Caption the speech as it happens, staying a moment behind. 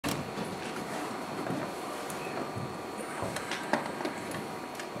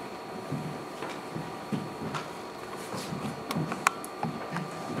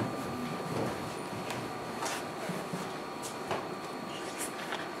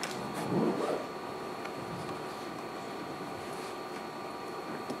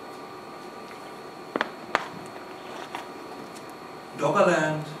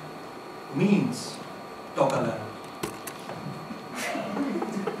Doggerland means Doggerland.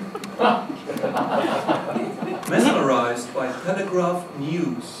 Mesmerized by telegraph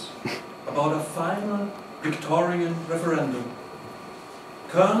news about a final Victorian referendum,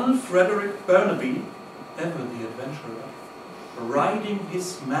 Colonel Frederick Burnaby, ever the adventurer, riding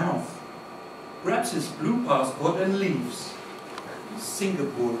his mammoth, grabs his blue passport and leaves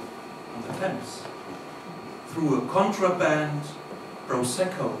Singapore on the Thames through a contraband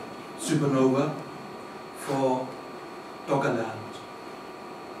Prosecco supernova for Doggerland.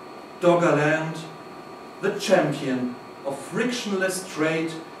 Doggerland, the champion of frictionless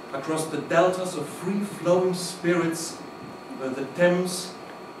trade across the deltas of free-flowing spirits where the Thames,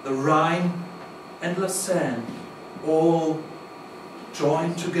 the Rhine and La Seine all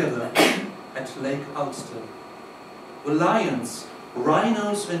join together at Lake Ulster. The lions,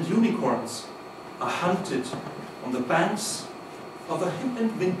 rhinos and unicorns are hunted on the banks of the hip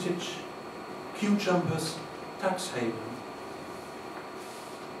and vintage Q-Jumpers tax haven.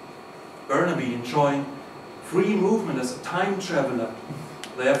 Burnaby, enjoying free movement as a time traveler,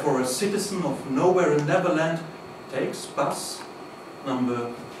 therefore a citizen of nowhere in Neverland, takes bus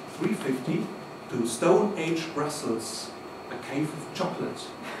number 350 to Stone Age Brussels, a cave of chocolate,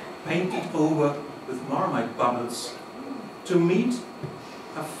 painted over with Marmite bubbles, to meet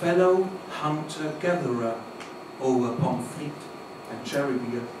a fellow hunter-gatherer over pommes frites and cherry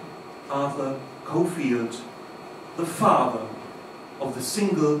beer, Arthur Cofield, the father of the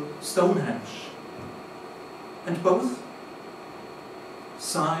single Stonehenge. And both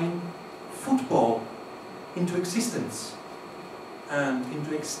sign football into existence and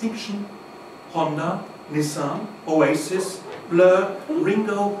into extinction. Honda, Nissan, Oasis, Blur,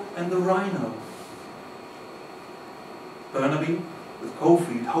 Ringo and the Rhino. Burnaby, with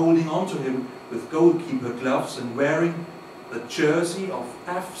Cofield holding on to him with goalkeeper gloves and wearing the jersey of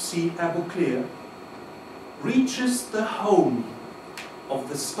FC Abu Clear, reaches the home of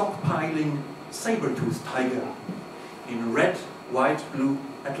the stockpiling saber-toothed tiger in red, white, blue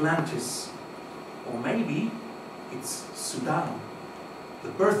Atlantis. Or maybe it's Sudan, the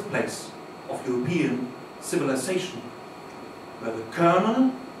birthplace of European civilization, where the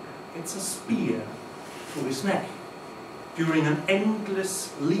colonel gets a spear through his neck during an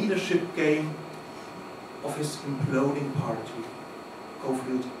endless leadership game of his imploding party.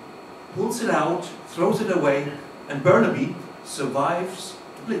 Cofield pulls it out, throws it away, and Burnaby survives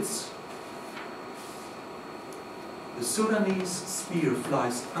the blitz. The Sudanese spear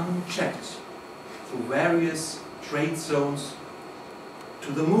flies unchecked through various trade zones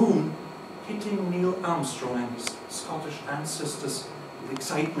to the moon, hitting Neil Armstrong and his Scottish ancestors with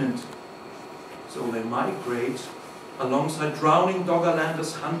excitement. So they migrate alongside drowning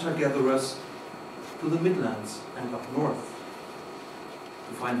Doggerlanders, hunter-gatherers to the Midlands and up north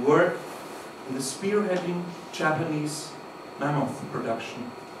to find work in the spearheading Japanese mammoth production.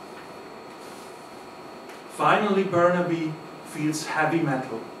 Finally, Burnaby feels heavy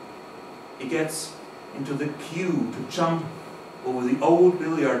metal. He gets into the queue to jump over the old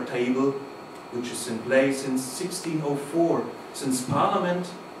billiard table, which is in place since 1604, since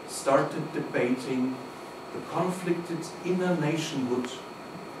Parliament started debating the conflicted inner nationhood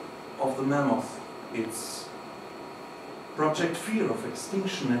of the mammoth, its project fear of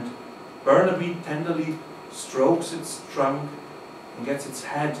extinction, and Burnaby tenderly strokes its trunk and gets its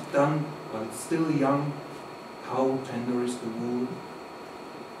head done while it's still young. How tender is the wool?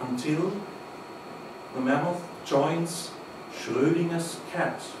 Until the mammoth joins Schrödinger's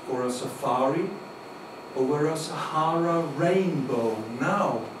cat for a safari over a Sahara rainbow.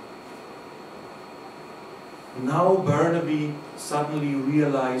 Now Burnaby suddenly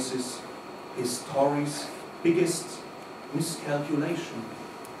realizes his story's biggest miscalculation.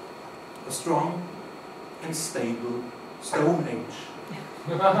 A strong and stable Stone Age.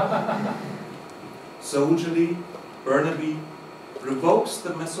 Soldierly, Burnaby revokes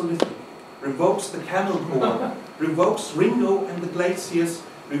the Mesolithic, revokes the Camel Corps, revokes Ringo and the glaciers,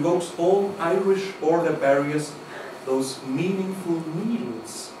 revokes all Irish border barriers, those meaningful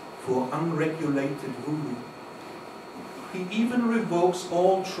needles for unregulated voodoo. He even revokes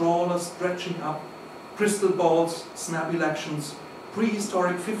all trawlers stretching up, crystal balls, snap elections,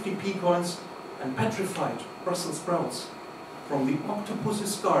 prehistoric 50p coins, and petrified Brussels sprouts from the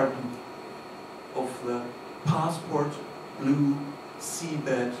octopus's garden of the passport blue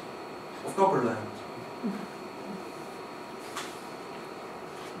seabed of Doggerland.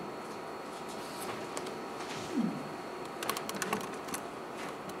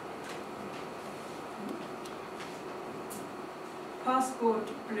 Passport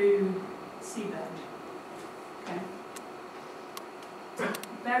blue seabed. Okay.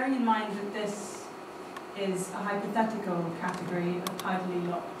 Bearing in mind that this is a hypothetical category of tidally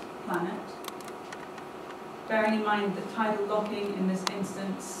locked planet, bearing in mind that tidal locking in this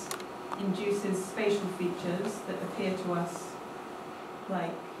instance induces spatial features that appear to us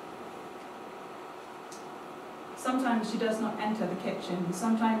like sometimes she does not enter the kitchen,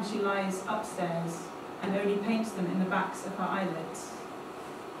 sometimes she lies upstairs and only paints them in the backs of her eyelids.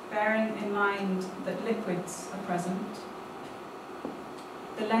 Bearing in mind that liquids are present,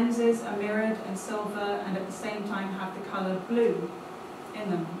 the lenses are mirrored and silver and at the same time have the colour blue in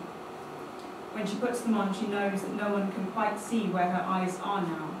them. When she puts them on, she knows that no one can quite see where her eyes are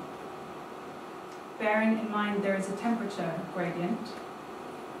now. Bearing in mind there is a temperature gradient,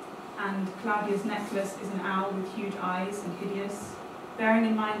 and Claudia's necklace is an owl with huge eyes and hideous, bearing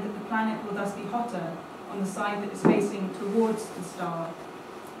in mind that the planet will thus be hotter on the side that is facing towards the star,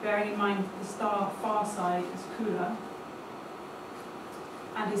 bearing in mind that the star far side is cooler,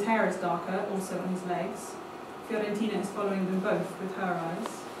 and his hair is darker, also on his legs. Fiorentina is following them both with her eyes,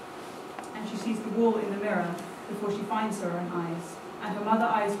 and she sees the wall in the mirror before she finds her own eyes, and her mother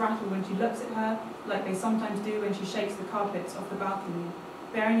eyes rattle when she looks at her, like they sometimes do when she shakes the carpets off the balcony,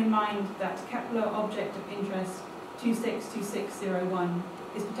 bearing in mind that Kepler object of interest 262601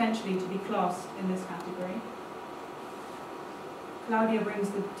 is potentially to be classed in this category. Claudia brings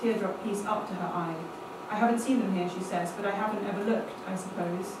the teardrop piece up to her eye. I haven't seen them here, she says, but I haven't ever looked, I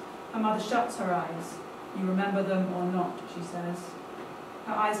suppose. Her mother shuts her eyes. You remember them or not, she says.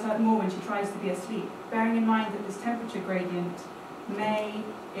 Her eyes hurt more when she tries to be asleep, bearing in mind that this temperature gradient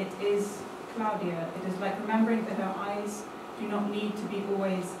it is Claudia. It is like remembering that her eyes do not need to be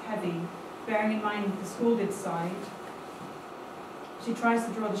always heavy, bearing in mind the scalded side. She tries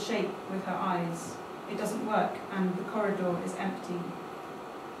to draw the shape with her eyes. It doesn't work, and the corridor is empty.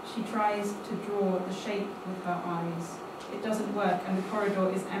 She tries to draw the shape with her eyes. It doesn't work, and the corridor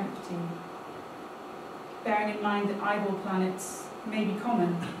is empty. Bearing in mind that eyeball planets may be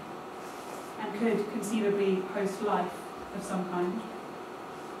common and could conceivably host life of some kind.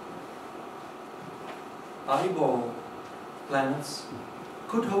 Eyeball planets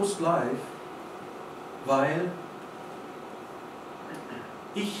could host life, weil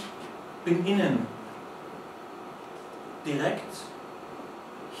ich bin innen, direkt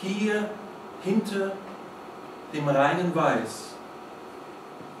hier hinter dem reinen Weiß.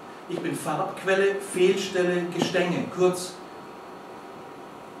 Ich bin Farbquelle, Fehlstelle, Gestänge, kurz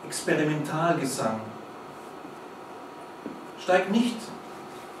Experimentalgesang. Steig nicht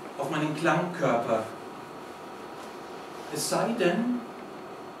auf meinen Klangkörper, es sei denn,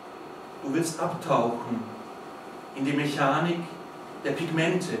 du willst abtauchen in die Mechanik der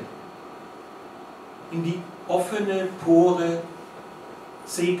Pigmente, in die offene Pore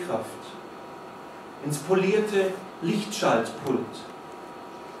Sehkraft, ins polierte Lichtschaltpult.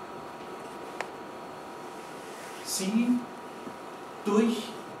 Sieh durch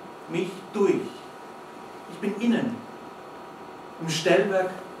mich durch. Ich bin innen, im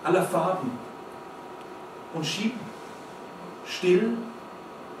Stellwerk aller Farben und schieb still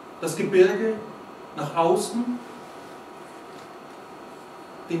das Gebirge nach außen,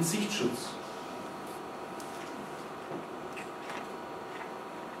 den Sichtschutz.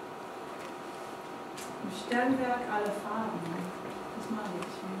 Im Stellwerk aller Farben. Das mag ich.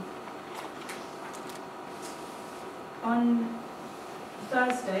 On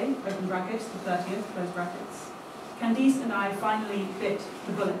Thursday, open brackets, the 30th, close brackets, Candice and I finally bit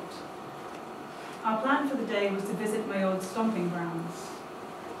the bullet. Our plan for the day was to visit my old stomping grounds.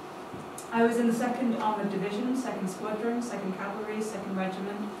 I was in the 2nd Armoured Division, 2nd Squadron, 2nd Cavalry, 2nd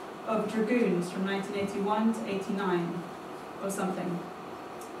Regiment of Dragoons from 1981 to 89, or something.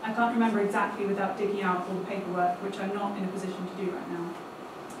 I can't remember exactly without digging out all the paperwork, which I'm not in a position to do right now.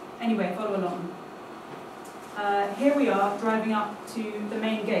 Anyway, follow along. Here we are, driving up to the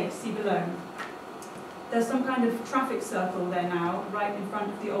main gate, see below. There's some kind of traffic circle there now, right in front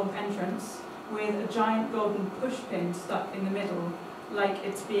of the old entrance, with a giant golden pushpin stuck in the middle, like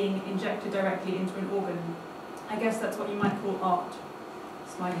it's being injected directly into an organ. I guess that's what you might call art.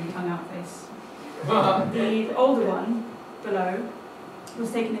 Smiling tongue-out face. The older one, below,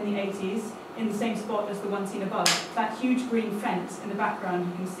 was taken in the 80s, in the same spot as the one seen above. That huge green fence in the background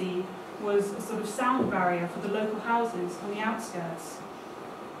you can see was a sort of sound barrier for the local houses on the outskirts.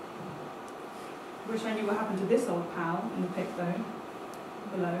 Wish I knew what happened to this old pal in the pic though,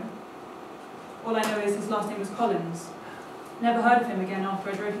 below. All I know is his last name was Collins. Never heard of him again after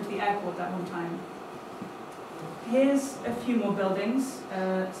I drove him to the airport that one time. Here's a few more buildings,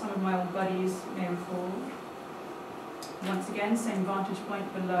 some of my old buddies may recall. Once again, same vantage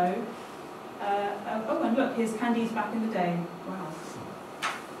point below. Oh, and look, here's Candice back in the day. Wow.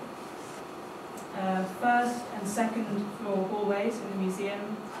 First and second floor hallways in the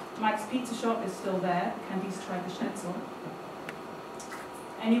museum. Mike's pizza shop is still there. Candice tried the schnitzel.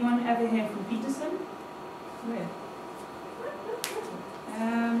 Anyone ever hear from Peterson? Weird.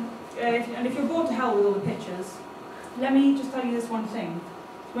 And if you're bored to hell with all the pictures, let me just tell you this one thing.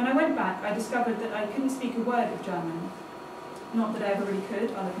 When I went back, I discovered that I couldn't speak a word of German. Not that I ever really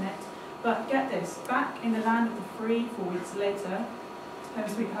could, I'll admit. But get this, back in the land of the free 4 weeks later, home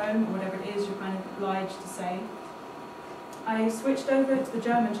sweet home, or whatever it is you're kind of obliged to say, I switched over to the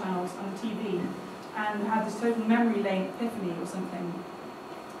German channels on the TV and had this total memory lane epiphany or something.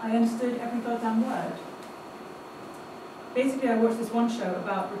 I understood every goddamn word. Basically, I watched this one show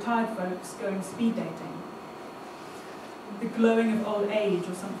about retired folks going speed dating. The Glowing of Old Age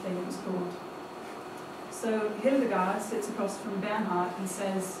or something it was called. So Hildegard sits across from Bernhard and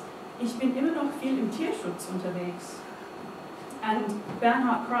says, "Ich bin immer noch viel im Tierschutz unterwegs." And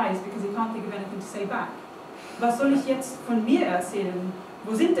Bernhard cries because he can't think of anything to say back. Was soll ich jetzt von mir erzählen?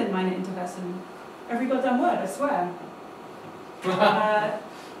 Wo sind denn meine Interessen? Every goddamn word, I swear.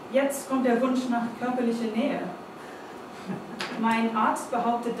 Jetzt kommt der Wunsch nach körperlicher Nähe. Mein Arzt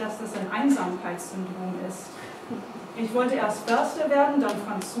behauptet, dass das ein Einsamkeitssyndrom ist. Ich wollte erst Förster werden, dann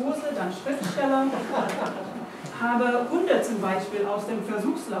Franzose, dann Schriftsteller. Habe Hunde zum Beispiel aus dem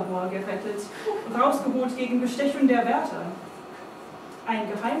Versuchslabor gerettet, rausgeholt gegen Bestechung der Wärter. Ein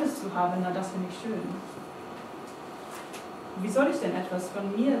Geheimnis zu haben, na das finde ich schön. Wie soll ich denn etwas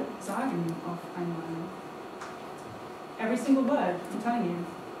von mir sagen auf einmal? Every single word, I'm telling you.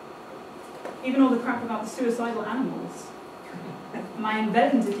 Even all the crap about the suicidal animals. Mein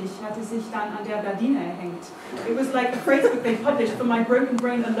Wellensittich hatte sich dann an der Gardine erhängt. It was like a phrasebook they published for my broken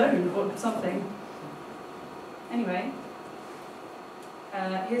brain alone, or something. Anyway,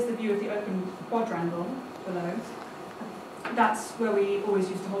 here's the view of the open quadrangle below. That's where we always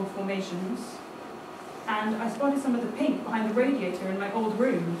used to hold formations. And I spotted some of the pink behind the radiator in my old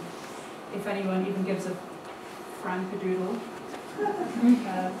room, if anyone even gives a frankadoodle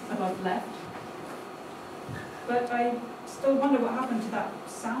about left. But I still wonder what happened to that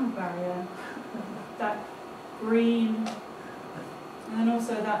sound barrier, that green, and then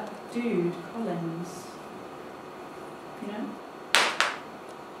also that dude, Collins. You know?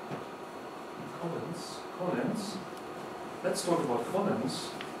 Collins? Let's talk about Collins.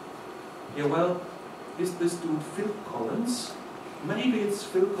 Yeah, well, is this dude Phil Collins? Maybe it's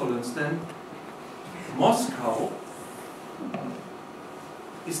Phil Collins, then Moskau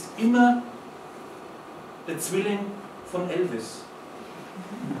ist immer der Zwilling von Elvis,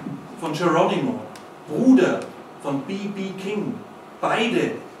 von Geronimo, Bruder von B.B. King.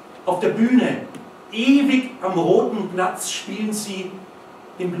 Beide auf der Bühne, ewig am Roten Platz spielen sie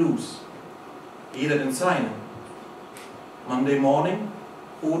den Blues. Jeder den seinen. Monday Morning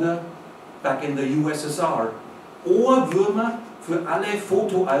oder Back in the USSR. Ohrwürmer für alle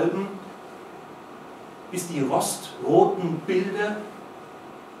Fotoalben, bis die rostroten Bilder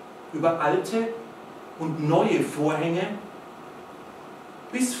über alte und neue Vorhänge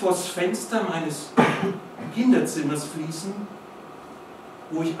bis vors Fenster meines Kinderzimmers fließen,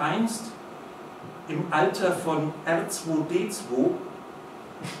 wo ich einst im Alter von R2D2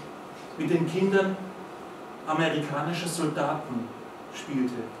 mit den Kindern amerikanischer Soldaten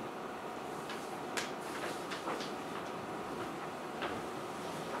spielte.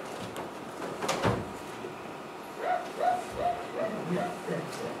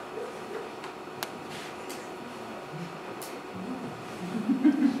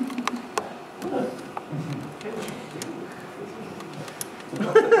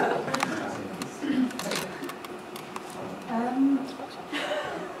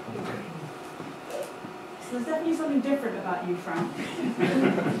 So there's definitely something different about you, Frank.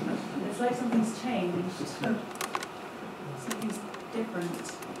 It's like something's changed. Something's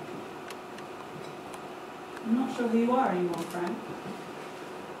different. I'm not sure who you are anymore, Frank.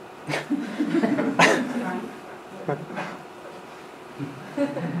 Frank.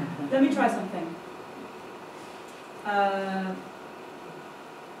 Let me try something.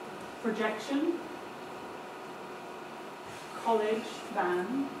 Projection, college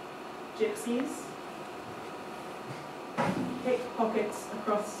van, gypsies, pickpockets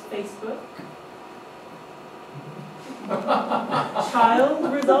across Facebook,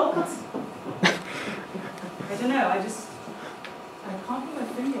 child results. I don't know, I can't put my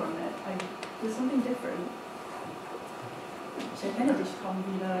finger on it. There's something different. Ich erkenne dich kaum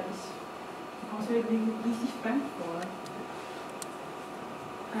wieder. Ich komme mir irgendwie richtig fremd vor.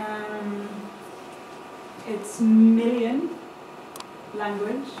 It's million,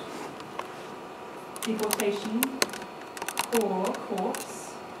 language, deportation, core,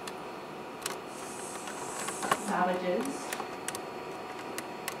 corpse, savages.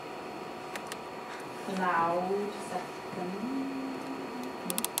 Loud second.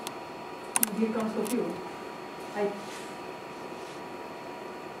 Here comes the fuel.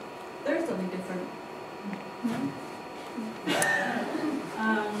 There is something different.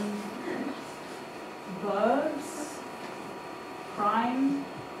 Verbs, crime,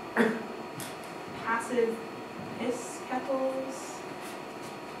 passive piss kettles,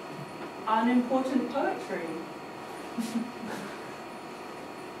 unimportant poetry.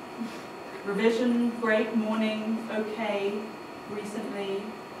 Revision, break, morning, okay, recently,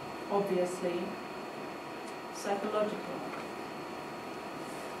 obviously, psychological.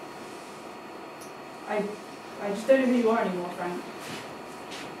 I just don't know who you are anymore, Frank.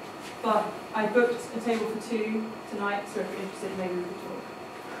 But I booked a table for 2 tonight, so if you're interested, maybe we could talk.